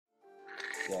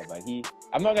Yeah, but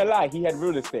I'm not gonna lie, he had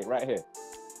real estate right here.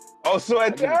 Oh, swear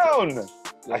down!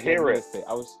 Yeah, I hear it.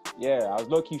 I was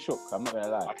low-key shook, I'm not gonna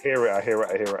lie. I hear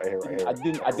it.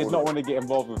 I did not want to get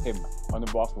involved with him on the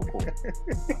basketball court.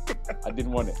 I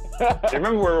didn't want it. You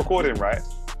remember we're recording, right?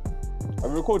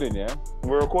 I'm recording, yeah?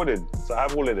 We're recording, so I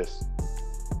have all of this.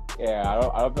 Yeah,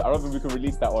 I don't think we can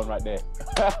release that one right there.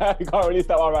 You can't release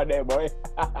that one right there, boy.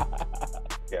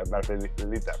 Yeah, man,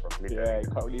 release that, bro. You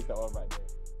can't release that one right there.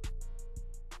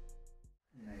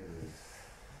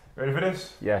 Ready for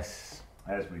this? Yes.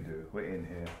 As we do, we're in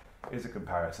here. It's a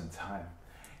comparison time.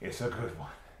 It's a good one.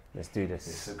 Let's do this.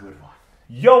 It's a good one.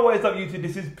 Yo, what is up, YouTube?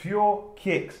 This is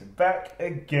PureKicks, back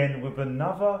again with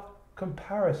another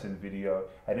comparison video.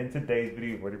 And in today's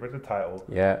video, you've already read the title.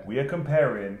 Yeah. We are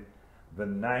comparing the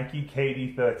Nike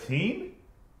KD13.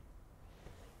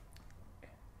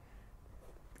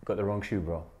 Got the wrong shoe,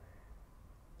 bro.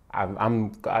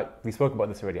 We spoke about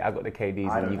this already. I got the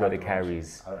KDs and you got the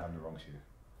Kyries. I don't have the wrong shoe.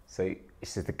 So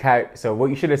it's just the So what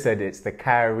you should have said, it's the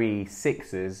Kyrie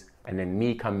 6s and then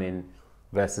me coming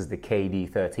versus the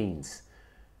KD13s,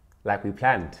 like we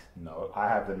planned. No, I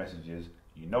have the messages.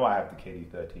 You know I have the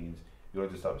KD13s. You're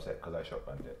just upset because I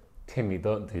shotgunned it. Timmy,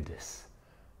 don't do this.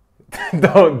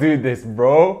 Don't do this,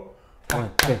 bro.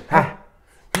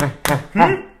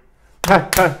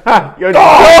 You're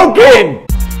joking!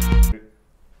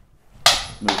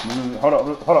 Move. Hold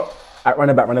up. Right, run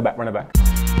it back.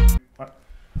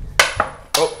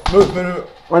 Oh, move.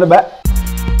 Run it back.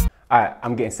 Alright,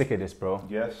 I'm getting sick of this, bro.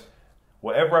 Yes.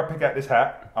 Whatever I pick at this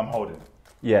hat, I'm holding.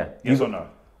 Yeah. Yes or no?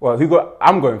 Well,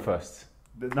 I'm going first.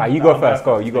 No, you go first.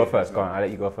 Go. You go first. Go on. I'll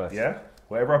let you go first. Yeah?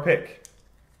 Whatever I pick.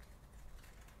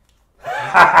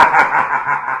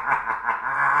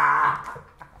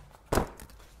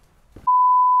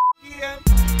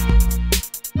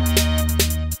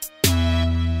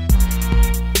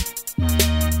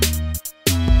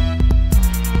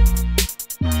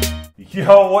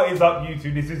 Yo, what is up,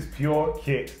 YouTube? This is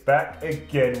PureKicks, back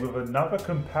again with another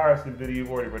comparison video.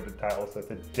 You've already read the title. So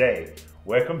today,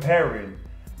 we're comparing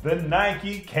the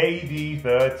Nike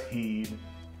KD13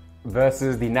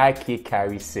 versus the Nike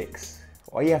Kyrie 6.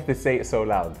 Why you have to say it so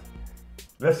loud?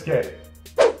 Let's get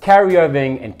it. Kyrie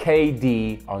Irving and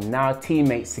KD are now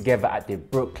teammates together at the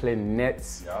Brooklyn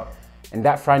Nets. Yeah. And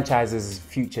that franchise's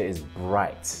future is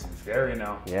bright. It's scary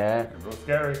now. Yeah. It's real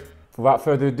scary. Without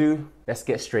further ado, let's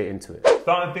get straight into it.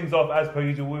 Starting things off as per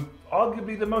usual with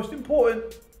arguably the most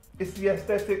important. It's the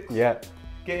aesthetics. Yeah.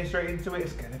 Getting straight into it,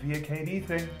 it's going to be a KD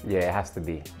thing. Yeah, it has to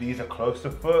be. These are close to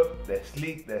foot, they're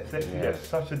sleek, they're sexy, Yeah. they're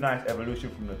such a nice evolution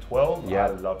from the 12. Yeah.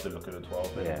 I love the look of the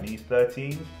 12, but Yeah. these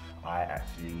 13s, I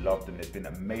actually love them. There's been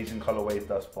amazing colorways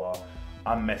thus far.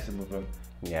 I'm messing with them.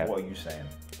 Yeah. What are you saying?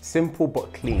 Simple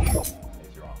but clean. There's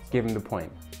your answer. Give him the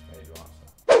point. There's your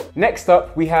answer. Next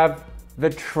up, we have the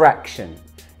traction.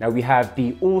 Now we have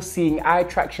the all-seeing eye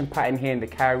traction pattern here in the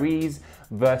Kyries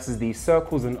versus the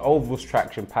circles and ovals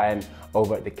traction pattern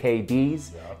over at the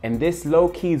KDs. Yeah. And this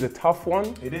low-key is a tough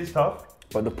one, It is tough.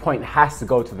 but the point has to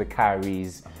go to the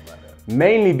Kyries, Right there.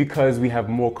 mainly because we have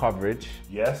more coverage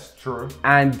Yes, true.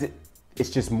 and it's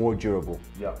just more durable.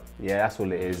 Yeah. Yeah, that's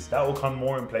all it is. That will come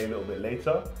more in play a little bit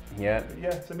later. Yeah, But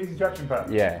yeah, it's an easy traction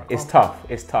pattern. yeah, I it's can't- tough,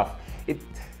 it's tough.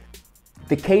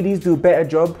 The KDs do a better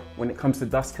job when it comes to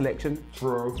dust collection,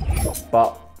 True.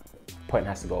 but point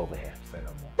has to go over here. Say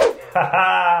no more.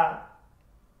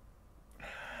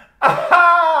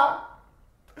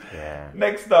 Yeah.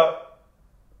 Next up,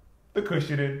 the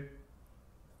cushioning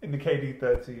in the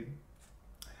KD13.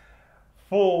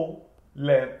 Full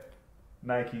length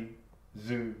Nike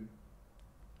Zoom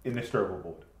in the strobo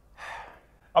board.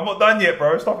 I'm not done yet,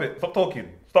 bro. Stop it. Stop talking.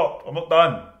 Stop. I'm not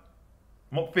done.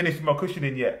 I'm not finished with my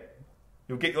cushioning yet.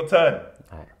 You'll get your turn.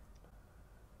 All right.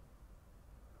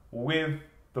 With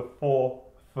the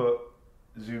 4-foot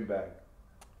Zoom bag.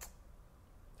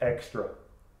 Extra.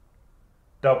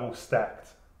 Double stacked.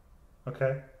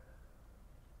 Okay?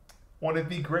 One of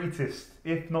the greatest,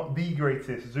 if not the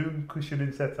greatest, Zoom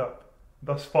cushioning setup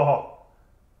thus far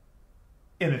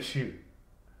in a shoe.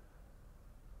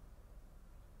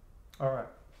 Alright,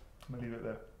 I'm gonna leave it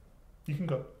there. You can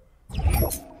go.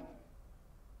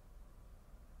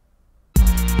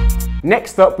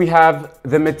 Next up, we have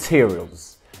the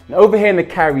materials. Now over here in the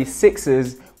Kyrie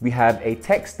 6s, we have a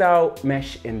textile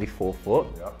mesh in the 4-foot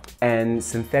and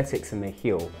synthetics in the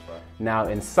heel. Right. Now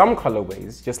in some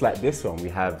colorways, just like this one, we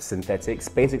have synthetics,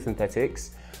 basic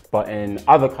synthetics, but in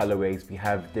other colorways, we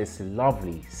have this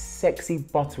lovely, sexy,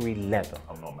 buttery leather.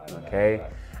 I'm not mad at that. Okay,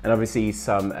 and obviously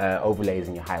some overlays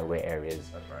in your high wear areas.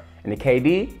 That's right. In the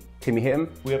KD, Timmy hit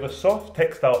him. We have a soft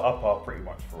textile upper pretty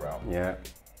much throughout. Yeah.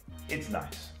 It's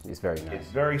nice. It's very nice.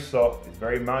 It's very soft, it's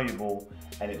very malleable,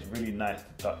 and it's really nice to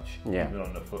touch, Yeah. even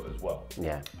on the foot as well.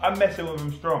 Yeah. I'm messing with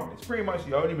them strong. It's pretty much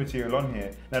the only material on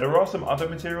here. Now there are some other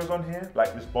materials on here,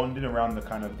 like this bonding around the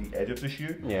kind of the edge of the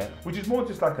shoe, Yeah. which is more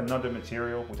just like another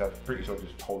material, which I'm pretty sure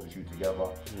just holds the shoe together.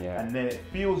 Yeah. And then it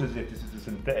feels as if this is the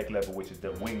synthetic level, which is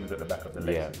the wings at the back of the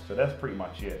laces. Yeah. So that's pretty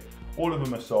much it. All of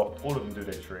them are soft, all of them do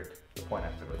their trick. The point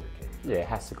has to go to the KD. Yeah, it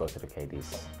has to go to the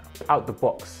KDs. Out the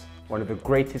box, one of the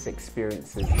greatest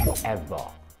experiences ever.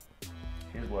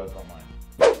 His words on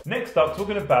mine. Next up,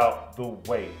 talking about the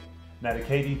weight. Now the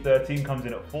KD13 comes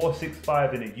in at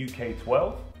 465 in a UK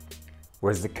 12.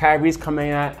 Whereas the Kyrie's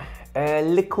coming at a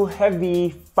little heavy,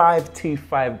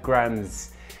 525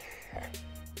 grams,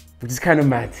 which is kind of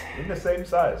mad. In the same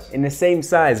size. In the same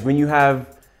size, when you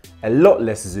have a lot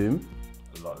less zoom,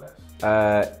 A lot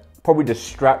less. probably the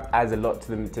strap adds a lot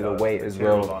to the weight as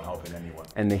Materials well, aren't helping anyone.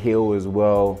 and the heel as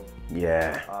well.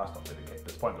 Yeah. That's not to the KD.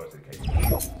 This point goes to the KD.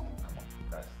 Come on,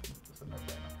 that's a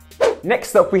no-brainer.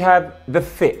 Next up, we have the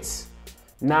fit.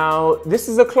 Now, this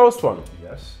is a close one,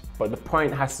 Yes. but the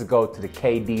point has to go to the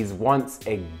KDs once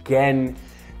again.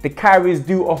 The Kyries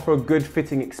do offer a good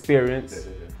fitting experience,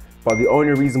 but the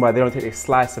only reason why they don't take a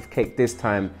slice of cake this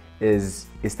time is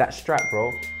that strap,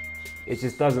 bro. It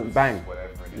just doesn't bang. Whatever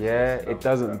it is. Yeah, it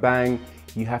doesn't bang.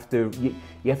 You have to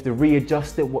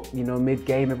readjust it,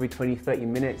 mid-game every 20, 30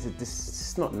 minutes.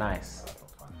 It's not nice.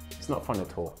 It's not fun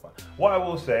at all. What I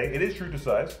will say, it is true to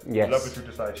size. Yes. I love a true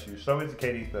to size shoe. So is the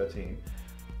KD13.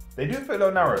 They do fit a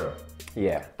little narrow though.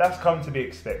 Yeah. That's come to be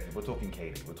expected. We're talking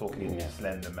KD. We're talking Yeah.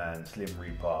 slender man, slim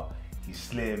Reaper. He's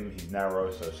slim, he's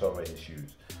narrow, so are his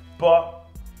shoes. But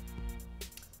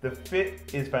the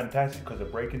fit is fantastic because the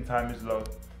breaking time is low.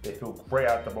 They feel great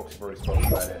out the box. You've already spoken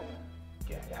about it.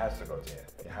 Yeah, it has to go to here.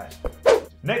 It has to.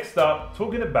 Next up,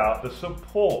 talking about the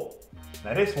support.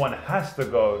 Now this one has to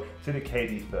go to the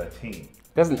KD13.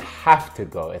 Doesn't have to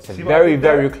go. It's a See what I very, did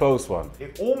there? very close one.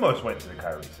 It almost went to the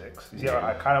Kyrie 6. You see how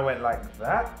I kind of went like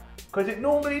that? Because it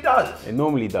normally does. It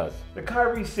normally does. The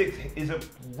Kyrie 6 is a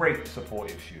great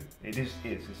supportive shoe. It's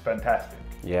fantastic.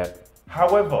 Yeah.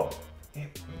 However,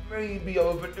 it may be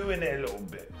overdoing it a little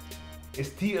bit. It's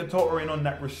teeter-tottering on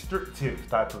that restrictive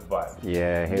type of vibe.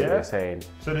 Yeah, I hear what you're saying.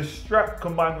 So the strap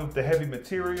combined with the heavy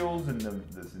materials and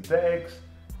the synthetics,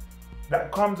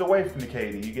 that comes away from the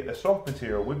KD. You get the soft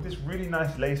material with this really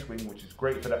nice lace wing, which is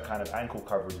great for that kind of ankle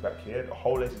coverage back here. The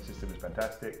whole lacing system is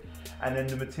fantastic. And then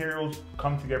the materials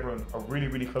come together and are really,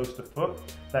 really close to foot.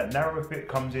 That narrow fit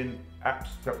comes in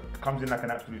like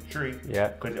an absolute treat. Yeah.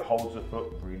 Because it holds the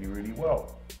foot really, really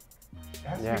well. It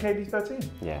has Yeah. to be KD13.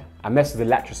 Yeah. I messed with the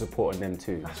lateral support on them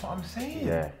too. That's what I'm saying.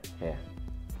 Yeah, yeah.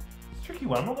 It's a tricky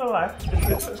one, I'm not gonna lie.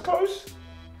 It's close.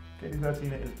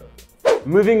 KD13 it is though.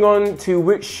 Moving on to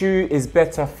which shoe is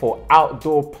better for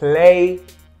outdoor play.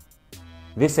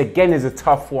 This again is a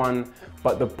tough one,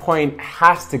 but the point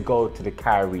has to go to the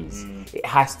Kyries. It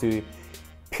has to,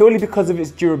 purely because of its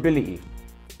durability.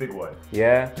 Big word.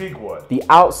 Yeah. Big word. The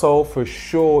outsole for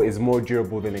sure is more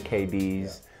durable than the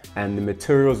KDs, and the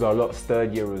materials are a lot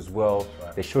sturdier as well.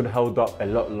 Right. They should hold up a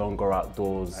lot longer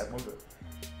outdoors. Right, move it.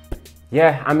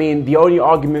 Yeah, I mean, the only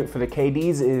argument for the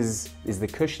KDs is the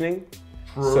cushioning.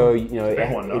 True. So, you know, It's a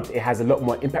big one, though. it has a lot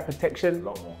more impact protection. A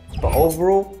lot more. But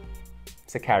overall,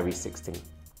 it's a Kyrie 16.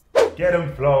 Get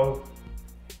them, Flo.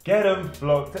 Get them,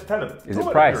 Flo. Tell them. Is Talk it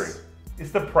about price? the theory.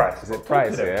 It's the price. Is it Talk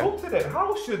price, to them. yeah? Talk to them.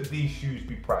 How should these shoes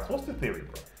be priced? What's the theory,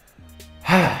 bro?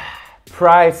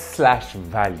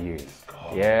 Price/value.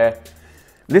 Yeah.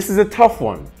 This is a tough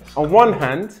one. On one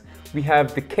hand, we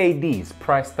have the KDs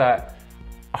priced at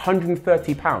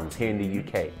 £130 here in the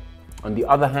UK. On the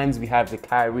other hand, we have the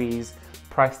Kyries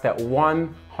priced at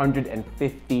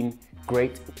 115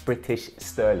 Great British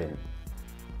Sterling.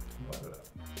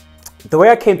 The way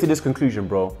I came to this conclusion,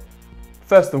 bro,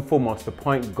 first and foremost, the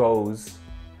point goes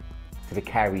to the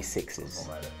Kyrie 6s.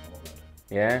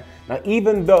 Yeah. Now,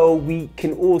 even though we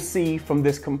can all see from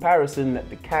this comparison that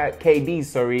the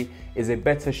KD, is a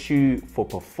better shoe for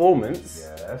performance,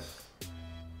 Yes.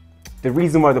 the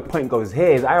reason why the point goes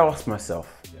here is I asked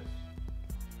myself, Yes.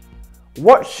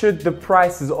 what should the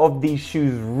prices of these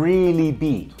shoes really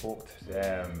be? Talk to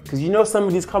them. Because you know some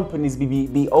of these companies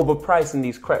be overpricing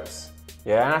these crepes.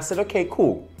 Yeah, and I said, okay,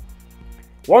 cool.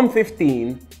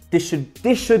 115, this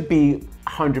should be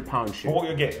 £100 shoe. For what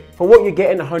you're getting. For what you're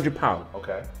getting, £100.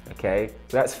 Okay. Okay,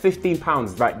 so that's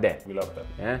 £15 right there. We love that.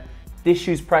 Yeah, this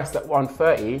shoe's priced at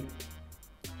 130,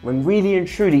 when really and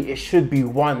truly it should be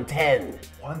 110.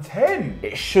 110.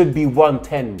 It should be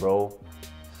 110, bro.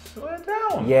 Slow it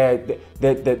down. Yeah,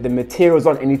 the materials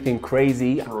aren't anything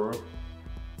crazy. True.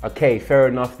 Okay, fair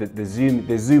enough that the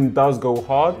zoom does go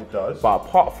hard. It does. But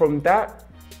apart from that,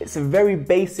 it's a very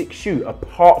basic shoe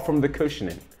apart from the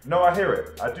cushioning. No, I hear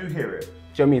it. I do hear it. Do you know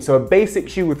what I mean? So a basic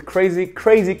shoe with crazy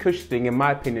cushioning, in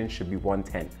my opinion, should be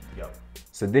 110. Yep.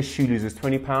 So this shoe loses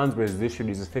 20 pounds, whereas this shoe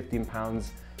loses 15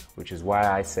 pounds, which is why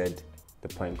I said the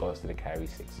point goes to the Kyrie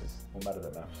 6s. What matter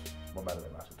than maths? What matter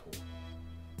than maths at all?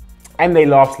 And they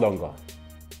last longer.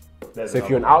 There's So if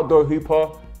you're an another outdoor hooper,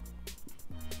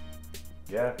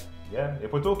 Yeah, yeah.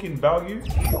 If we're talking value,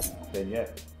 then yeah,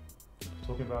 we're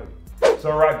talking value.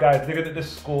 So right guys, looking at the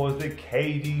scores, the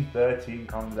KD13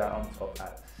 comes out on top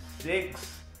at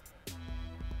 6.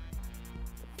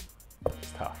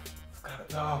 it's tough. It's kind of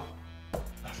tough.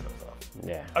 That's a little tough.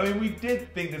 Yeah. I mean, we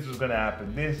did think this was going to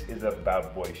happen. This is a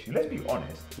bad boy shoe. Let's be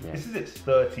honest. Yeah. This is its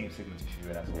 13th signature shoe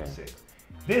and that's on Yeah. 6.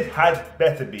 This had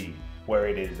better be where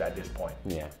it is at this point.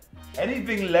 Yeah.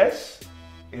 Anything less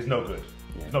is no good.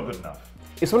 Yeah. It's not good enough.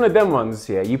 It's one of them ones,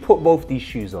 yeah, you put both these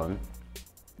shoes on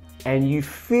and you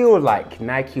feel like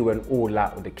Nike went all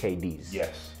out with the KDs.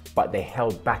 Yes. But they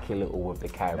held back a little with the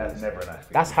Kyries. That's never a nice thing.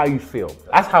 That's how you feel.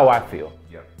 That's how I feel.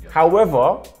 Yep, yep.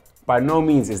 However, by no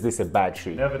means is this a bad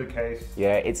shoe. Never the case.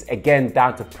 Yeah, it's again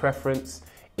down to preference.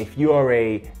 If you are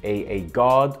a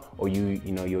guard or you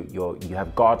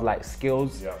have guard-like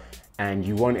skills, Yeah. and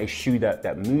you want a shoe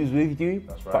that moves with you,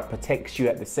 That's right. but protects you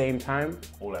at the same time,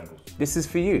 All angles. this is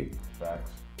for you.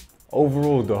 Facts.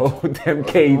 Overall though, them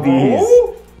KDs.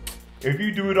 Oh, if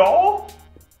you do it all,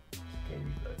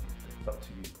 it's up to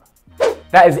you, bro.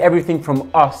 That is everything from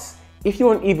us. If you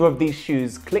want either of these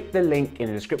shoes, click the link in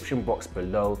the description box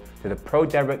below to the Pro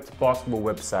Direct basketball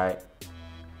website.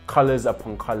 Colors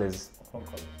upon colors.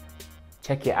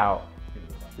 Check it out.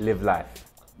 Live life.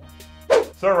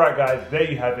 So right guys, there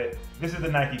you have it. This is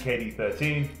the Nike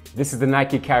KD13. This is the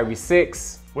Nike Kyrie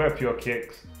 6. We're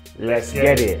PureKicks. Let's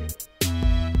get it.